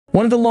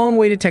One of the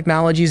long-awaited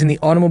technologies in the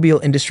automobile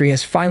industry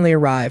has finally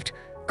arrived,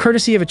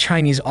 courtesy of a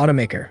Chinese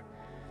automaker.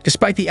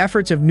 Despite the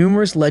efforts of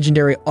numerous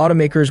legendary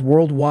automakers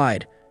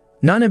worldwide,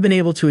 none have been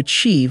able to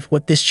achieve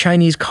what this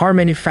Chinese car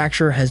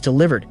manufacturer has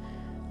delivered.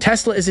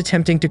 Tesla is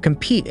attempting to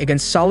compete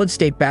against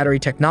solid-state battery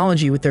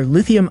technology with their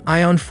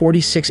lithium-ion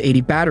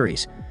 4680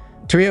 batteries.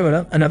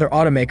 Toyota, another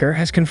automaker,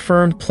 has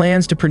confirmed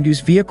plans to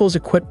produce vehicles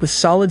equipped with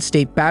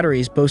solid-state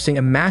batteries boasting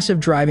a massive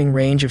driving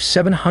range of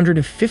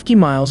 750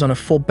 miles on a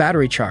full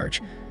battery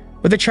charge,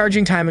 with a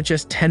charging time of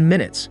just 10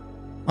 minutes.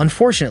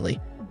 Unfortunately,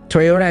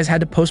 Toyota has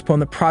had to postpone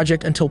the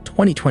project until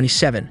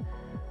 2027.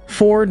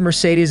 Ford,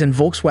 Mercedes, and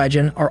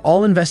Volkswagen are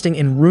all investing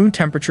in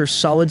room-temperature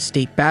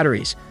solid-state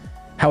batteries.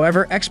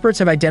 However, experts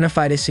have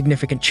identified a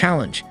significant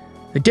challenge: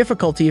 the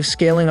difficulty of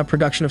scaling up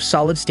production of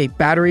solid-state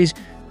batteries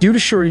due to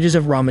shortages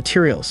of raw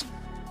materials.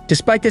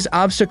 Despite this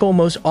obstacle,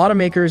 most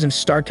automakers and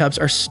startups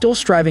are still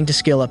striving to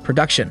scale up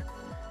production.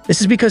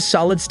 This is because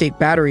solid-state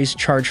batteries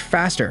charge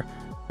faster,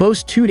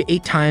 boast 2 to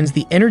 8 times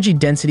the energy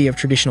density of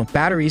traditional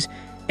batteries,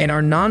 and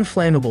are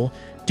non-flammable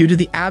due to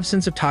the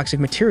absence of toxic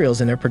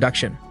materials in their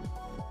production.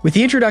 With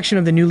the introduction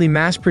of the newly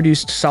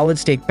mass-produced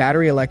solid-state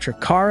battery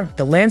electric car,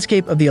 the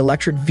landscape of the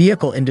electric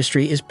vehicle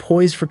industry is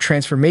poised for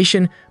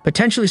transformation,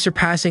 potentially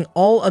surpassing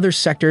all other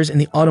sectors in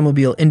the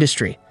automobile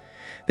industry.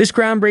 This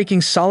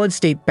groundbreaking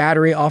solid-state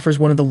battery offers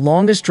one of the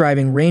longest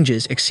driving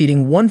ranges,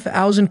 exceeding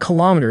 1,000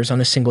 kilometers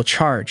on a single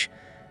charge.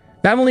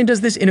 Not only does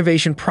this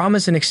innovation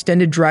promise an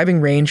extended driving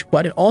range,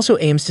 but it also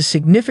aims to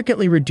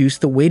significantly reduce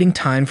the waiting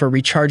time for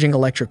recharging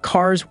electric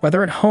cars,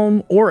 whether at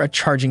home or at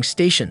charging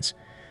stations.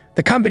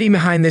 The company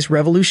behind this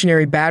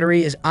revolutionary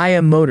battery is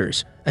IM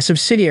Motors, a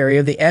subsidiary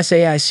of the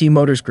SAIC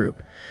Motors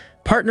Group,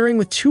 partnering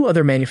with 2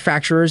 other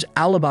manufacturers,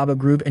 Alibaba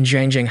Group and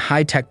Zhangjiang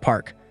High-Tech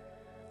Park.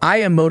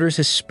 IM Motors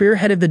has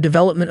spearheaded the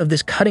development of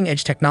this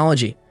cutting-edge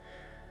technology.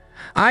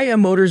 IM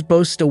Motors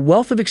boasts a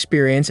wealth of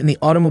experience in the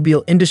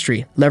automobile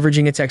industry,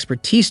 leveraging its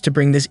expertise to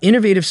bring this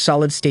innovative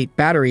solid-state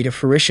battery to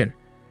fruition.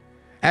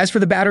 As for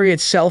the battery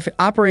itself, it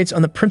operates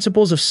on the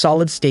principles of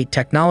solid-state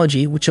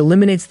technology, which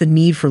eliminates the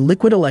need for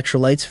liquid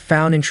electrolytes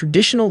found in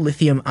traditional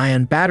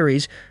lithium-ion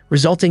batteries,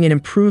 resulting in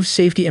improved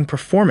safety and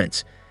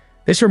performance.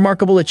 This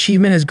remarkable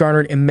achievement has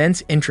garnered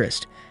immense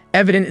interest,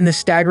 evident in the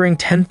staggering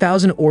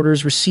 10,000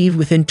 orders received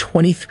within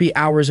 23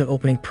 hours of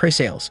opening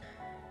pre-sales.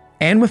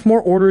 And with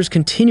more orders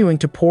continuing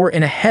to pour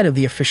in ahead of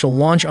the official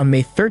launch on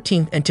May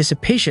 13th,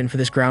 anticipation for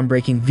this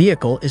groundbreaking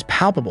vehicle is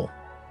palpable.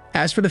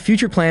 As for the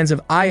future plans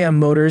of IM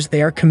Motors,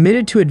 they are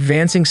committed to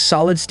advancing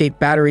solid-state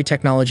battery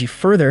technology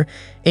further,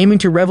 aiming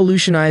to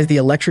revolutionize the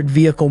electric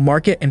vehicle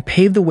market and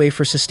pave the way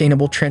for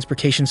sustainable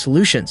transportation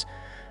solutions.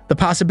 The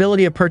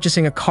possibility of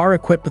purchasing a car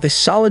equipped with a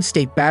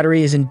solid-state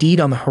battery is indeed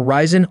on the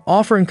horizon,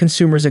 offering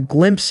consumers a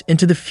glimpse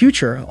into the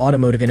future of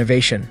automotive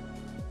innovation.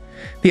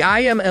 The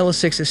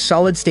IM-L6's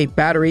solid-state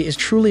battery is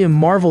truly a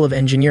marvel of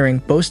engineering,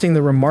 boasting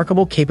the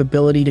remarkable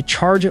capability to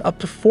charge at up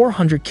to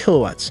 400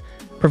 kilowatts,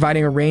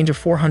 providing a range of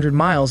 400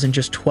 miles in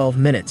just 12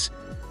 minutes.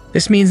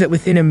 This means that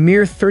within a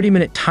mere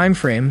 30-minute time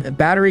frame, the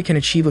battery can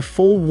achieve a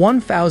full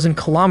 1,000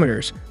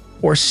 kilometers,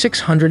 or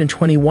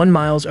 621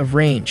 miles of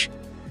range.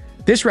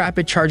 This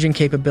rapid charging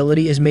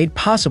capability is made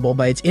possible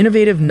by its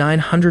innovative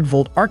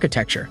 900-volt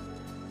architecture.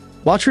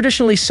 While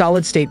traditionally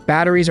solid-state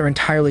batteries are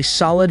entirely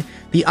solid,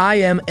 the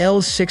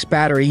IM-L6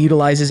 battery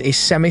utilizes a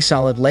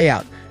semi-solid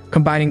layout,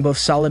 combining both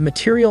solid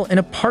material and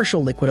a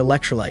partial liquid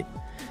electrolyte.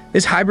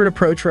 This hybrid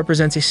approach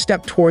represents a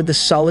step toward the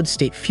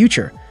solid-state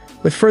future,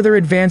 with further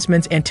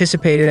advancements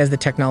anticipated as the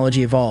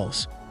technology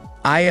evolves.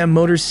 IM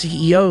Motors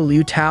CEO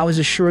Liu Tao has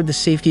assured the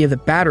safety of the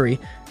battery,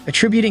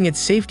 attributing its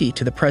safety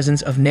to the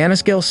presence of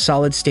nanoscale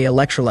solid-state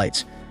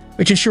electrolytes,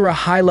 which ensure a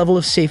high level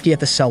of safety at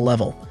the cell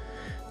level.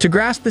 To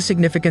grasp the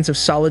significance of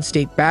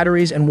solid-state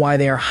batteries and why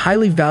they are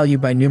highly valued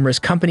by numerous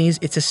companies,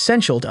 it's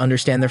essential to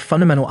understand their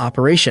fundamental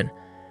operation.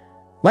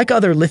 Like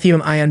other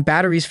lithium-ion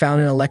batteries found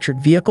in electric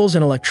vehicles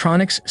and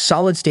electronics,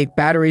 solid-state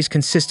batteries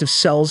consist of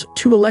cells,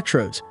 2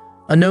 electrodes,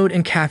 a anode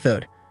and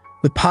cathode,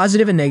 with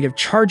positive and negative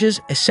charges,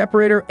 a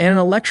separator, and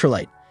an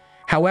electrolyte.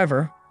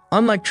 However,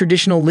 unlike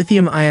traditional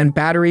lithium-ion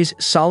batteries,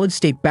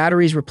 solid-state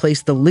batteries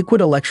replace the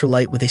liquid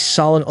electrolyte with a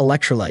solid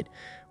electrolyte,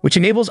 which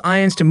enables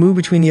ions to move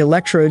between the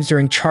electrodes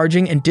during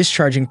charging and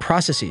discharging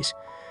processes.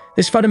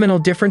 This fundamental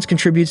difference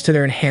contributes to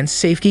their enhanced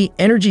safety,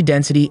 energy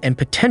density, and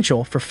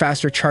potential for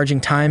faster charging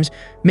times,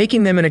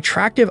 making them an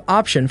attractive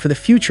option for the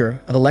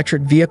future of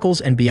electric vehicles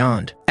and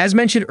beyond. As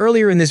mentioned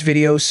earlier in this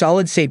video,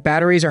 solid-state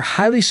batteries are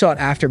highly sought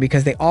after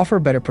because they offer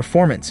better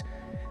performance.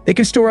 They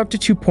can store up to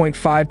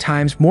 2.5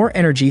 times more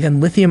energy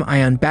than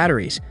lithium-ion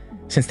batteries.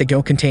 Since they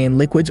don't contain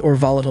liquids or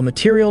volatile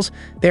materials,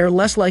 they are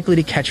less likely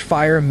to catch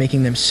fire,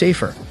 making them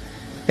safer.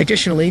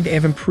 Additionally, they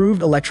have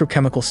improved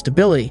electrochemical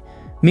stability,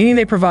 meaning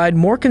they provide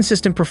more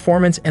consistent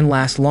performance and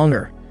last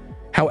longer.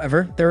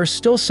 However, there are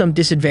still some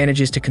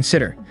disadvantages to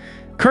consider.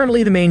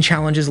 Currently, the main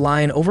challenges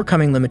lie in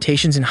overcoming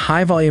limitations in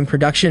high-volume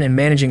production and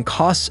managing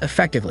costs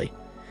effectively.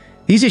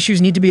 These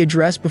issues need to be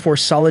addressed before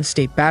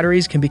solid-state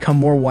batteries can become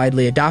more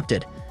widely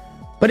adopted.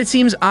 But it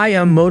seems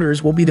IM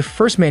Motors will be the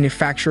first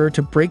manufacturer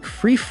to break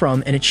free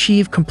from and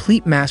achieve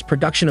complete mass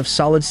production of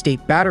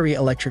solid-state battery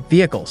electric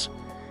vehicles.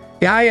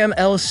 The IM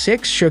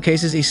L6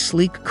 showcases a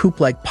sleek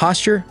coupe-like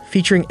posture,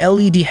 featuring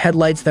LED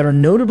headlights that are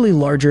notably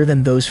larger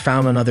than those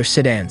found on other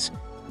sedans.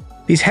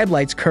 These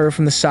headlights curve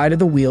from the side of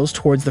the wheels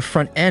towards the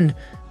front end,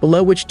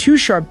 below which two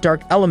sharp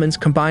dark elements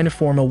combine to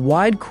form a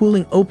wide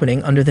cooling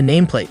opening under the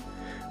nameplate.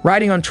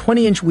 Riding on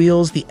 20-inch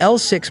wheels, the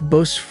L6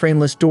 boasts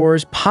frameless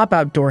doors,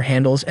 pop-out door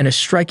handles, and a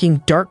striking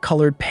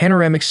dark-colored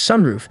panoramic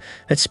sunroof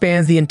that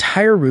spans the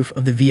entire roof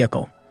of the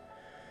vehicle.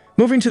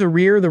 Moving to the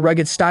rear, the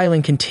rugged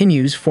styling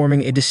continues,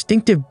 forming a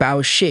distinctive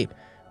bow shape,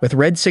 with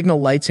red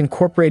signal lights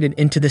incorporated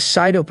into the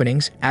side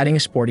openings, adding a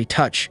sporty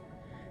touch.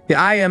 The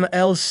IM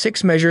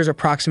L6 measures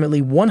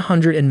approximately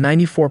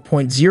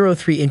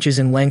 194.03 inches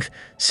in length,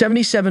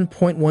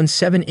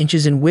 77.17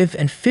 inches in width,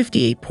 and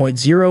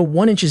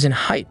 58.01 inches in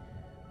height,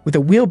 with a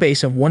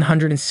wheelbase of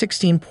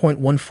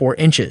 116.14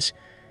 inches.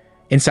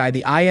 Inside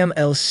the IM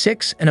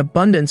L6, an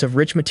abundance of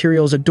rich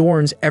materials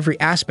adorns every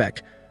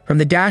aspect, from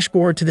the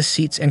dashboard to the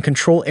seats and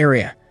control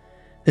area.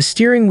 The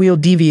steering wheel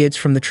deviates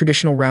from the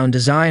traditional round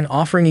design,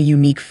 offering a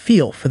unique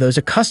feel for those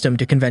accustomed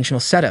to conventional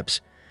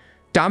setups.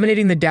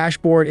 Dominating the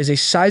dashboard is a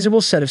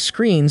sizable set of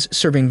screens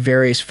serving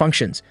various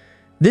functions.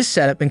 This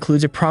setup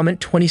includes a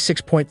prominent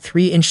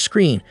 26.3-inch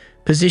screen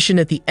positioned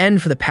at the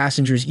end for the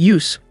passenger's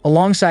use,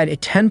 alongside a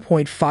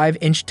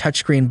 10.5-inch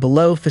touchscreen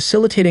below,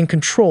 facilitating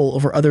control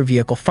over other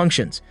vehicle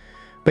functions.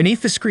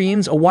 Beneath the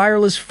screens, a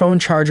wireless phone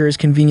charger is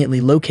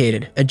conveniently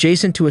located,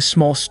 adjacent to a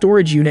small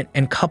storage unit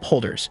and cup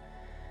holders.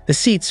 The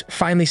seats,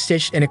 finely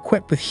stitched and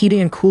equipped with heating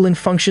and cooling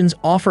functions,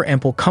 offer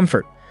ample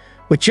comfort.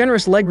 With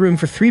generous legroom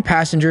for 3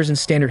 passengers and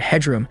standard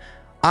headroom,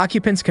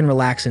 occupants can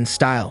relax in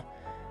style.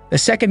 The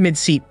second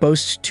mid-seat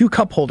boasts 2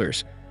 cup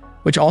holders,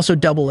 which also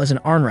double as an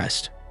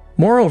armrest.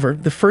 Moreover,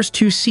 the first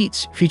 2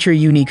 seats feature a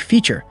unique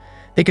feature.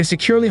 They can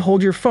securely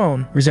hold your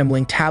phone,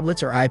 resembling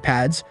tablets or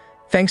iPads,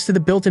 thanks to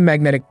the built-in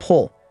magnetic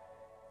pull.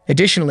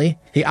 Additionally,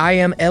 the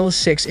IM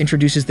L6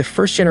 introduces the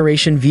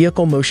first-generation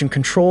vehicle motion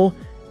control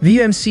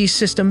 (VMC)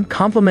 system,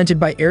 complemented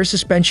by air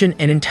suspension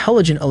and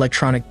intelligent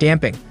electronic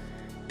damping.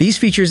 These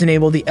features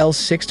enable the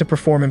L6 to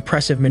perform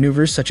impressive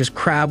maneuvers such as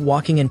crab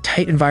walking in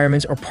tight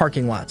environments or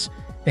parking lots,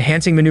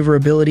 enhancing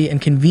maneuverability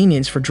and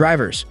convenience for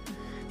drivers.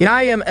 The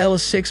IM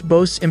L6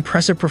 boasts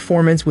impressive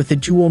performance, with the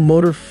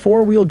dual-motor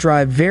 4-wheel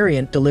drive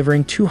variant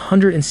delivering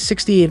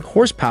 268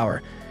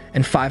 horsepower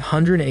and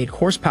 508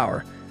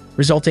 horsepower,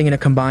 resulting in a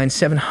combined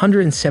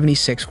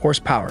 776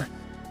 horsepower.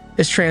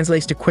 This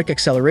translates to quick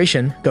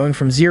acceleration, going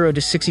from 0 to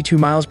 62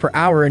 miles per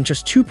hour in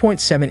just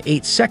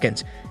 2.78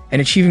 seconds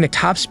and achieving a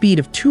top speed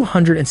of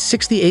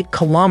 268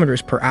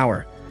 kilometers per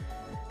hour.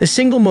 The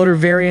single-motor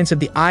variants of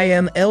the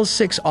IM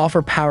L6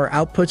 offer power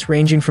outputs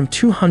ranging from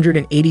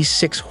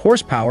 286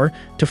 horsepower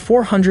to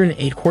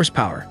 408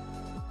 horsepower.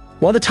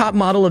 While the top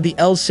model of the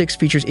L6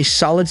 features a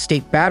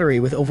solid-state battery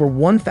with over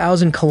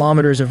 1,000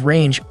 kilometers of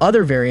range,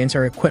 other variants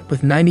are equipped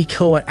with 90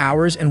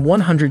 kilowatt-hours and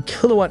 100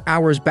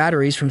 kilowatt-hours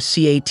batteries from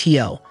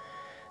CATL.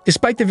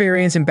 Despite the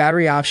variance in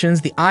battery options,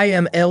 the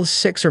IM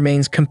L6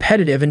 remains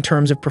competitive in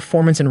terms of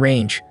performance and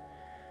range.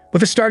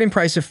 With a starting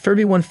price of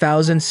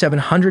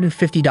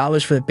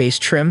 $31,750 for the base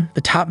trim, the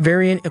top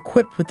variant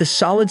equipped with the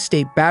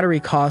solid-state battery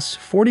costs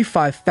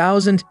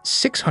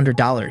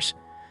 $45,600.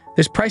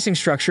 This pricing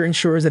structure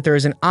ensures that there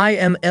is an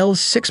IM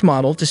L6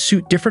 model to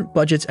suit different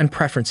budgets and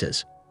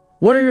preferences.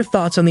 What are your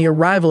thoughts on the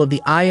arrival of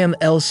the IM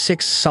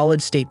L6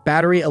 solid-state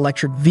battery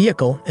electric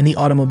vehicle in the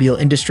automobile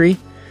industry?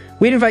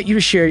 We'd invite you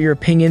to share your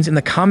opinions in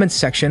the comments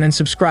section and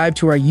subscribe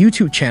to our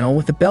YouTube channel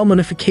with the bell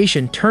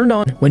notification turned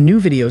on when new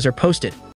videos are posted.